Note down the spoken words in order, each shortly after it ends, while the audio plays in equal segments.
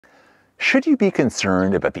Should you be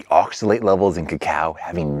concerned about the oxalate levels in cacao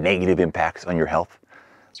having negative impacts on your health?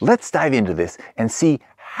 Let's dive into this and see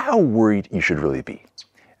how worried you should really be.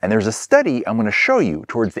 And there's a study I'm going to show you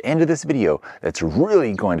towards the end of this video that's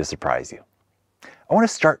really going to surprise you. I want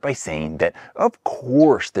to start by saying that, of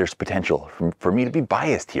course, there's potential for me to be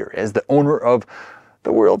biased here as the owner of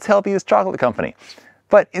the world's healthiest chocolate company.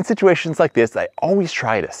 But in situations like this, I always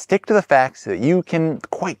try to stick to the facts so that you can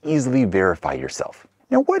quite easily verify yourself.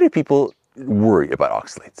 Now, why do people worry about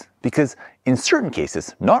oxalates? Because in certain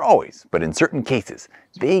cases, not always, but in certain cases,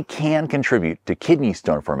 they can contribute to kidney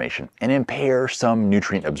stone formation and impair some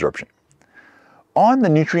nutrient absorption. On the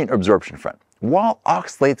nutrient absorption front, while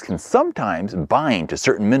oxalates can sometimes bind to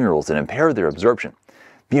certain minerals and impair their absorption,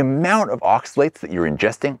 the amount of oxalates that you're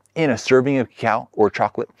ingesting in a serving of cacao or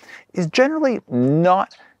chocolate is generally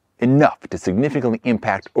not enough to significantly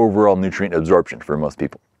impact overall nutrient absorption for most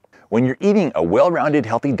people. When you're eating a well-rounded,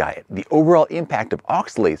 healthy diet, the overall impact of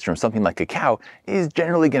oxalates from something like cacao is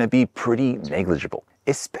generally going to be pretty negligible,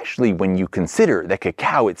 especially when you consider that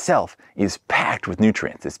cacao itself is packed with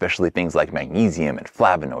nutrients, especially things like magnesium and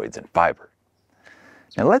flavonoids and fiber.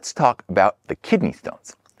 Now let's talk about the kidney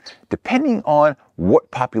stones. Depending on what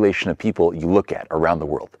population of people you look at around the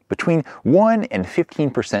world, between 1 and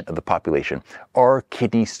 15% of the population are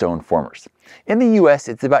kidney stone formers. In the US,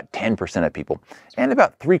 it's about 10% of people, and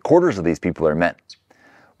about 3/4 of these people are men.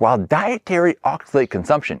 While dietary oxalate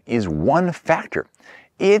consumption is one factor,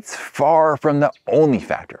 it's far from the only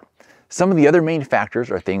factor. Some of the other main factors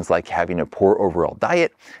are things like having a poor overall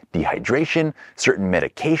diet, dehydration, certain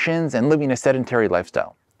medications, and living a sedentary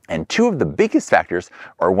lifestyle. And two of the biggest factors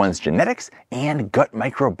are one's genetics and gut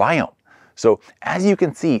microbiome. So as you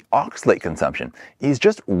can see, oxalate consumption is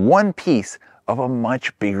just one piece of a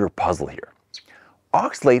much bigger puzzle here.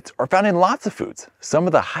 Oxalates are found in lots of foods. Some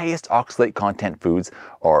of the highest oxalate content foods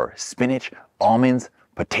are spinach, almonds,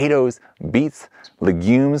 potatoes, beets,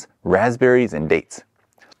 legumes, raspberries, and dates.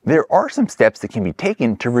 There are some steps that can be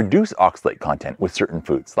taken to reduce oxalate content with certain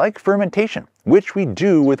foods, like fermentation, which we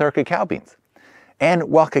do with our cacao beans. And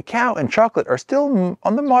while cacao and chocolate are still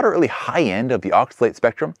on the moderately high end of the oxalate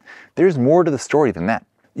spectrum, there's more to the story than that.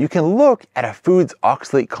 You can look at a food's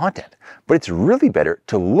oxalate content, but it's really better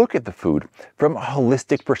to look at the food from a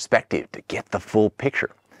holistic perspective to get the full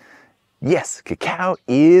picture. Yes, cacao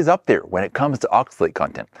is up there when it comes to oxalate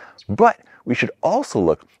content, but we should also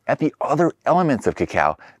look at the other elements of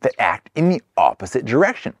cacao that act in the opposite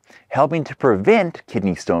direction, helping to prevent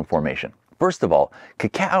kidney stone formation. First of all,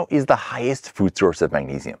 cacao is the highest food source of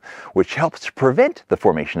magnesium, which helps to prevent the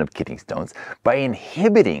formation of kidney stones by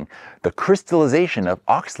inhibiting the crystallization of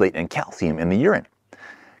oxalate and calcium in the urine.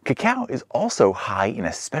 Cacao is also high in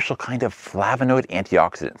a special kind of flavonoid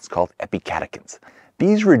antioxidants called epicatechins.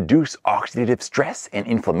 These reduce oxidative stress and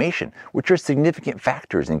inflammation, which are significant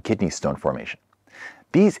factors in kidney stone formation.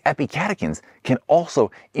 These epicatechins can also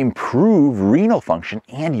improve renal function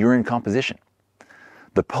and urine composition.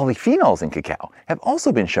 The polyphenols in cacao have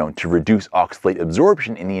also been shown to reduce oxalate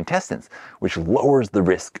absorption in the intestines, which lowers the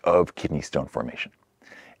risk of kidney stone formation.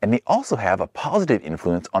 And they also have a positive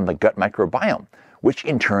influence on the gut microbiome, which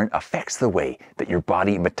in turn affects the way that your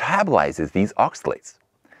body metabolizes these oxalates.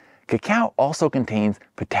 Cacao also contains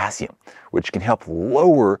potassium, which can help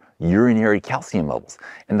lower urinary calcium levels,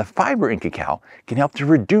 and the fiber in cacao can help to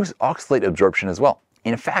reduce oxalate absorption as well.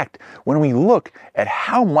 In fact, when we look at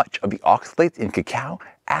how much of the oxalates in cacao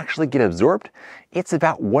actually get absorbed, it's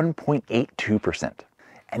about 1.82%.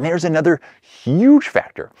 And there's another huge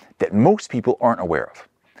factor that most people aren't aware of.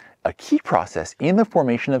 A key process in the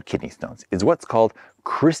formation of kidney stones is what's called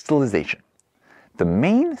crystallization. The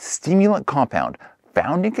main stimulant compound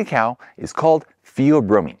found in cacao is called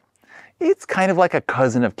theobromine. It's kind of like a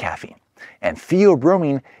cousin of caffeine, and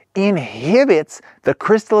theobromine inhibits the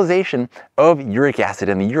crystallization of uric acid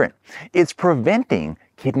in the urine. It's preventing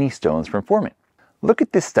kidney stones from forming. Look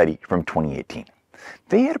at this study from 2018.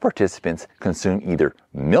 They had participants consume either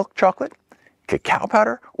milk chocolate, cacao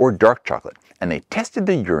powder, or dark chocolate, and they tested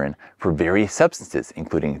the urine for various substances,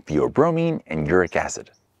 including theobromine and uric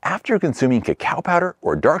acid. After consuming cacao powder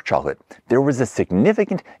or dark chocolate, there was a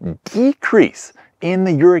significant decrease in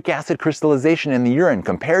the uric acid crystallization in the urine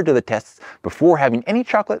compared to the tests before having any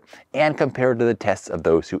chocolate and compared to the tests of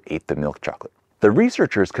those who ate the milk chocolate. The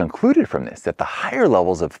researchers concluded from this that the higher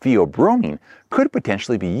levels of theobromine could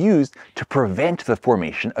potentially be used to prevent the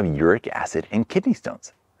formation of uric acid in kidney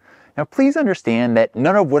stones. Now, please understand that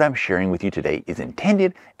none of what I'm sharing with you today is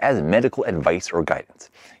intended as medical advice or guidance.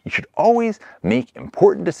 You should always make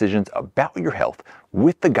important decisions about your health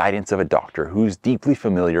with the guidance of a doctor who's deeply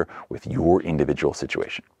familiar with your individual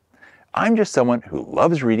situation. I'm just someone who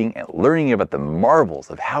loves reading and learning about the marvels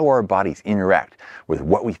of how our bodies interact with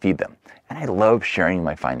what we feed them, and I love sharing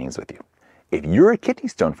my findings with you. If you're a kidney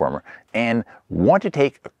stone former and want to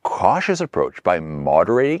take a cautious approach by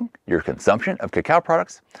moderating your consumption of cacao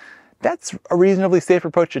products, that's a reasonably safe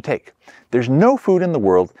approach to take. There's no food in the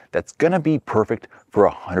world that's going to be perfect for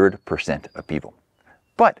 100% of people.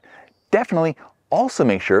 But definitely also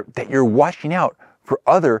make sure that you're watching out for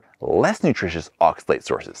other less nutritious oxalate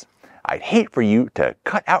sources. I'd hate for you to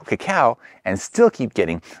cut out cacao and still keep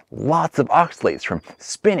getting lots of oxalates from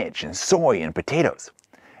spinach and soy and potatoes.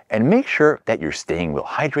 And make sure that you're staying well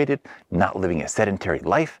hydrated, not living a sedentary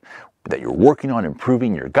life, that you're working on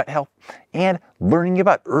improving your gut health, and learning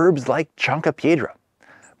about herbs like chancapiedra.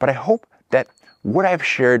 But I hope that what I've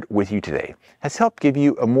shared with you today has helped give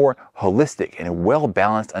you a more holistic and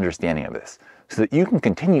well-balanced understanding of this, so that you can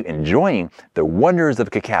continue enjoying the wonders of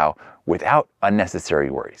cacao without unnecessary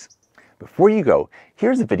worries. Before you go,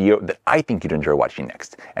 here's a video that I think you'd enjoy watching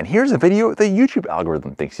next, and here's a video the YouTube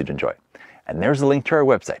algorithm thinks you'd enjoy. And there's a link to our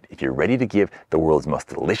website if you're ready to give the world's most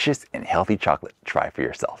delicious and healthy chocolate a try for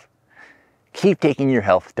yourself. Keep taking your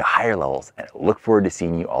health to higher levels, and I look forward to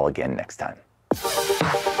seeing you all again next time.